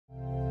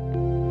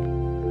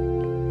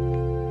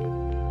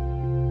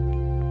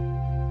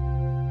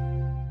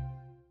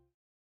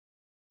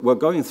We're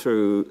going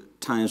through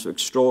times of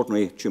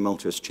extraordinary,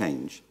 tumultuous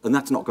change, and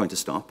that's not going to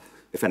stop.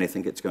 If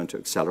anything, it's going to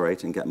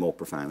accelerate and get more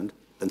profound.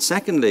 And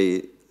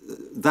secondly,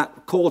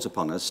 that calls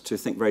upon us to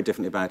think very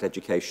differently about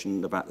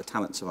education, about the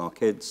talents of our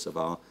kids,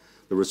 the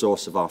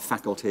resource of our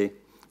faculty.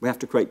 We have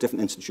to create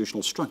different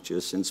institutional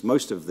structures, since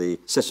most of the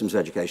systems of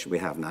education we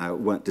have now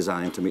weren't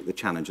designed to meet the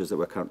challenges that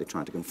we're currently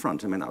trying to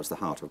confront. I mean, that was the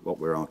heart of what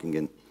we're arguing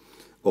in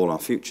All Our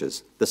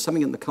Futures. There's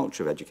something in the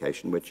culture of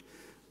education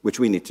which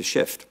we need to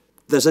shift.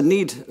 There's a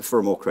need for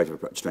a more creative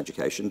approach to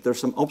education. There are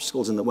some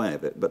obstacles in the way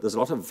of it, but there's a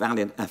lot of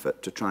valiant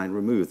effort to try and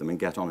remove them and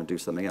get on and do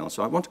something else.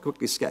 So I want to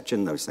quickly sketch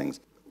in those things.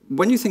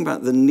 When you think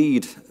about the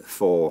need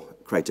for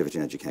creativity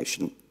in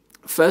education,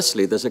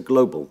 firstly, there's a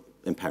global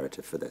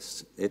imperative for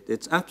this.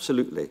 It's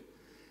absolutely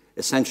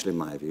essential, in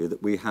my view,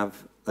 that we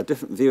have a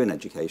different view in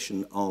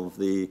education of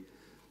the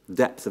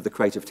depth of the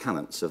creative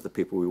talents of the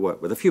people we work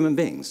with, of human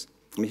beings.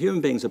 I mean, human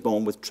beings are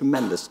born with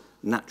tremendous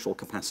natural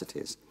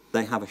capacities.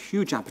 They have a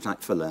huge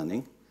appetite for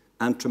learning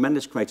and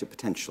tremendous creative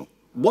potential.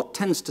 What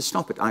tends to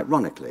stop it,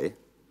 ironically,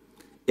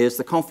 is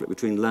the conflict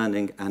between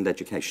learning and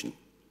education.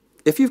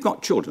 If you've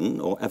got children,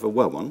 or ever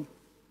were one,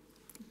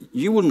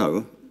 you will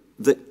know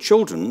that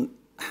children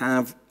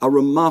have a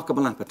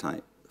remarkable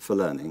appetite for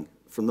learning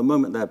from the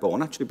moment they're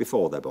born, actually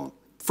before they're born.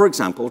 For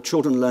example,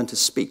 children learn to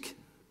speak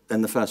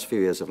in the first few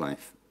years of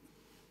life.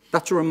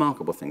 That's a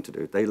remarkable thing to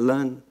do. They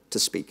learn to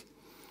speak.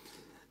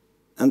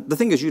 And the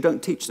thing is, you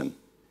don't teach them.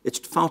 It's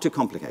far too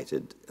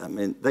complicated. I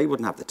mean, they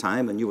wouldn't have the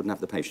time and you wouldn't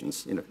have the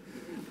patience. You know,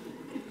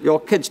 your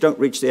kids don't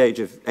reach the age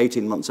of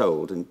 18 months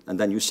old and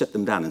then you sit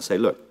them down and say,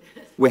 look,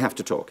 we have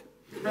to talk.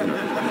 You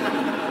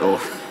know?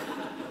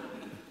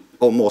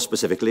 or more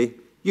specifically,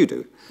 you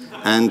do.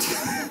 And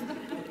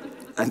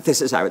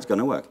this is how it's going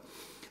to work.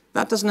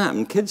 That doesn't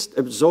happen. Kids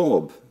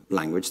absorb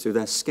language through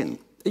their skin.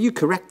 You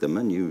correct them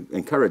and you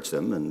encourage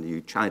them and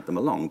you chide them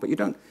along, but you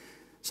don't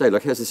say,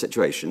 look, here's the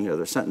situation. You know,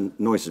 there are certain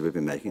noises we've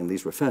been making, and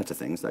these refer to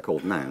things. They're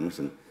called nouns.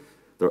 And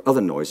there are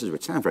other noises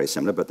which sound very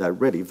similar, but they're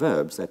really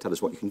verbs. They tell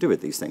us what you can do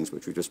with these things,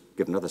 which we've just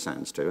given other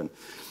sounds to.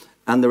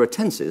 And there are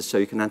tenses, so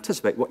you can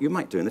anticipate what you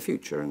might do in the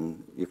future,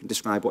 and you can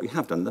describe what you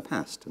have done in the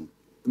past. And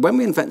when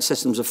we invent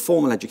systems of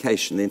formal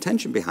education, the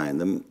intention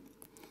behind them,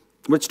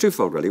 well, it's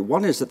twofold, really.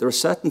 One is that there are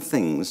certain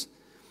things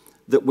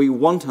that we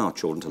want our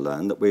children to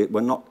learn that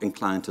we're not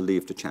inclined to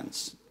leave to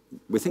chance.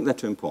 We think they're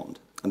too important.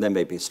 And there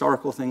may be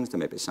historical things, there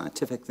may be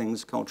scientific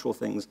things, cultural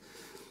things,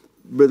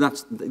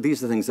 but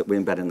these are the things that we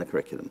embed in the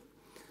curriculum.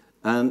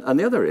 And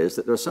the other is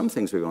that there are some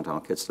things we want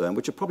our kids to learn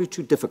which are probably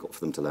too difficult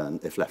for them to learn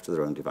if left to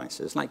their own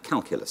devices, like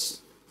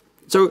calculus.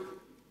 So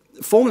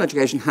formal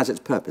education has its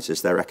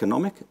purposes. They're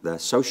economic, they're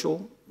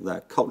social,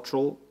 they're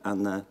cultural,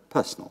 and they're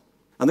personal.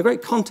 And the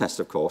great contest,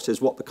 of course, is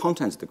what the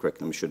contents of the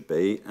curriculum should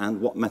be and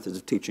what methods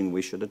of teaching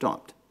we should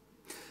adopt.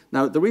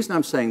 Now, the reason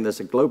I'm saying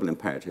there's a global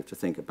imperative to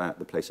think about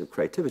the place of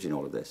creativity in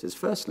all of this is,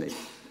 firstly,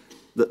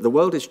 that the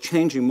world is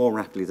changing more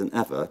rapidly than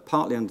ever,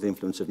 partly under the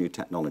influence of new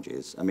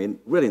technologies. I mean,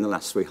 really, in the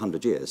last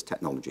 300 years,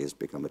 technology has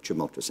become a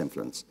tumultuous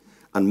influence,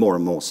 and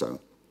more so.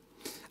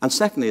 And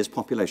secondly is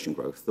population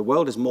growth. The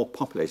world is more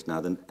populated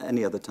now than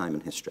any other time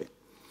in history.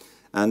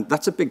 And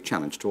that's a big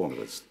challenge to all of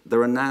us.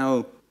 There are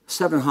now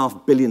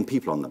 7.5 billion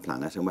people on the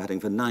planet, and we're heading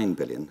for 9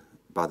 billion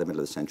by the middle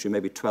of the century,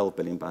 maybe 12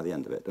 billion by the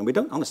end of it. And we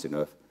don't honestly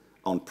know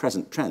on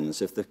present trends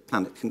if the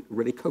planet can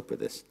really cope with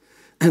this.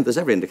 And there's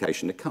every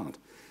indication it can't.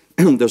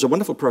 There was a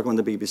wonderful program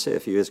on the BBC a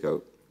few years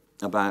ago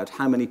about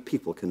how many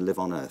people can live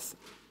on Earth.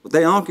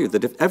 They argued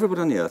that if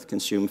everybody on the Earth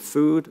consumed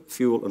food,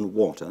 fuel, and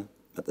water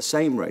at the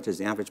same rate as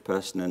the average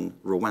person in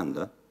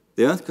Rwanda,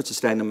 the Earth could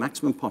sustain a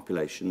maximum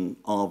population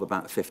of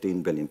about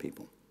 15 billion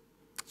people.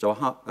 So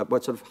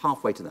we're sort of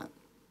halfway to that.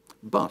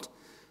 But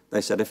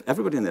they said if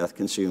everybody on the Earth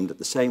consumed at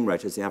the same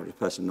rate as the average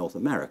person in North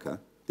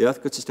America, the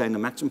Earth could sustain a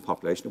maximum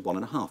population of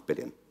 1.5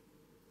 billion.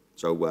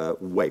 So we're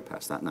way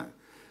past that now.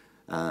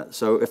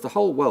 So if the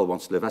whole world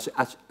wants to live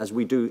as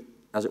we do,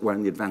 as it were,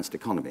 in the advanced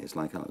economies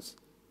like ours,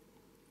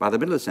 by the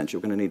middle of the century,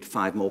 we're going to need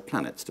 5 more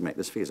planets to make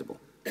this feasible,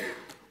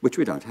 which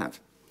we don't have.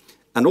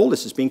 And all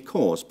this has been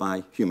caused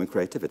by human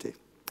creativity.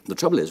 The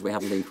trouble is we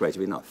haven't been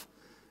creative enough,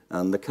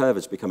 and the curve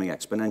is becoming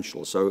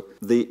exponential. So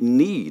the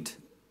need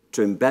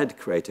to embed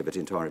creativity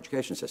into our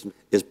education system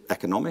is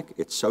economic,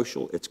 it's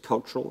social, it's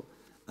cultural,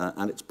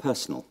 and it's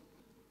personal.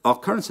 Our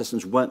current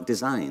systems weren't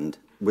designed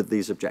with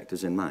these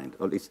objectives in mind,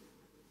 or at least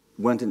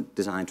weren't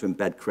designed to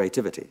embed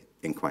creativity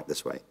in quite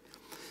this way.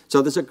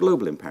 So there's a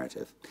global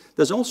imperative.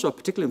 There's also a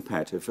particular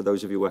imperative for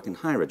those of you who work in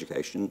higher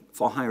education,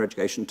 for higher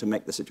education to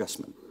make this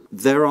adjustment.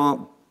 There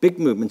are big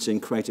movements in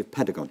creative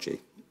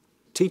pedagogy.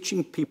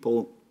 Teaching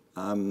people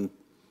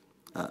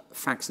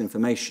facts and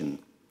information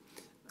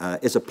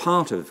is a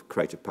part of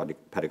creative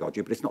pedagogy,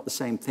 but it's not the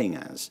same thing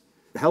as.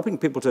 Helping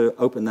people to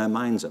open their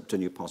minds up to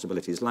new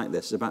possibilities like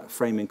this is about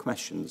framing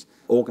questions,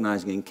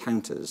 organizing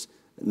encounters,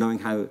 knowing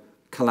how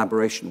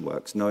collaboration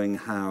works, knowing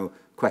how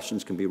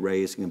questions can be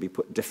raised and can be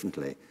put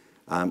differently.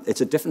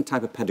 It's a different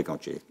type of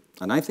pedagogy.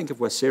 And I think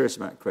if we're serious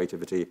about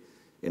creativity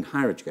in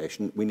higher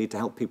education, we need to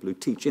help people who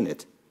teach in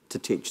it to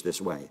teach this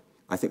way.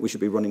 I think we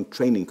should be running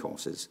training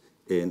courses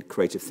in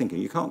creative thinking.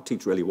 You can't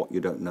teach really what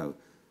you don't know.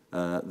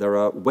 There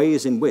are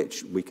ways in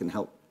which we can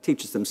help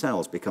teachers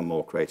themselves become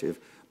more creative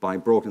by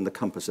broadening the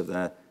compass of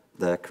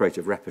their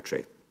creative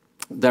repertoire.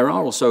 There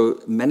are also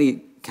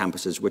many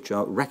campuses which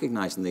are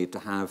recognizing the need to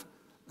have,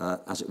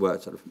 as it were,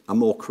 sort of a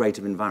more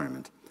creative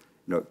environment.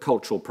 You know,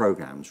 cultural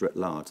programs writ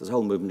large. There's a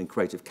whole movement in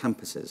creative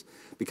campuses.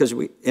 Because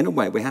in a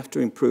way, we have to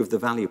improve the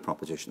value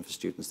proposition for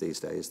students these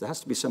days. There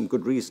has to be some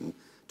good reason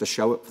to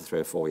show up for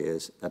 3 or 4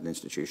 years at an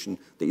institution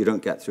that you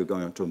don't get through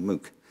going onto a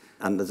MOOC.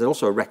 And there's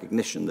also a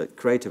recognition that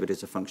creativity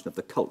is a function of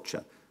the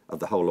culture of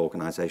the whole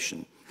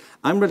organization.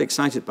 I'm really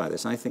excited by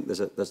this. I think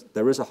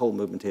there is a whole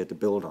movement here to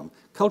build on.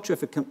 Culture,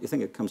 if you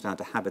think it comes down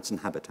to habits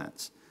and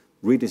habitats,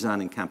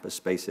 redesigning campus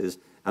spaces,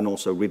 and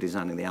also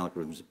redesigning the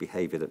algorithms of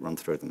behavior that run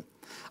through them.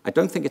 I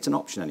don't think it's an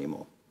option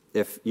anymore.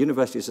 If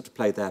universities are to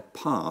play their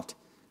part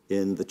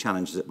in the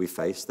challenges that we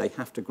face, they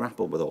have to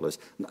grapple with all this.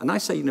 And I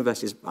say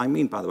universities, I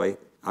mean, by the way,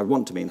 I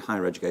want to mean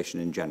higher education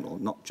in general,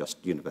 not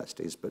just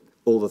universities, but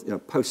all the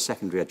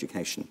post-secondary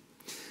education.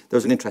 There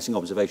was an interesting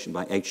observation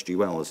by H.G.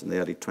 Wells in the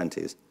early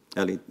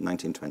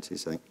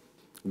 1920s, I think,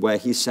 where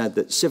he said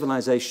that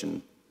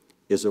civilization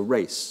is a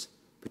race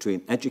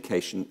between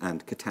education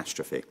and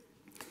catastrophe.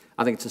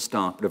 I think it's a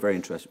stark but a very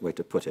interesting way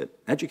to put it.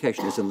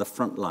 Education is in the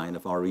front line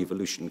of our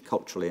evolution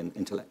culturally and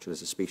intellectually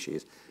as a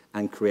species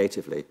and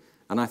creatively.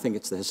 And I think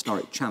it's the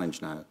historic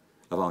challenge now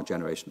of our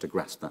generation to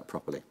grasp that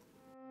properly.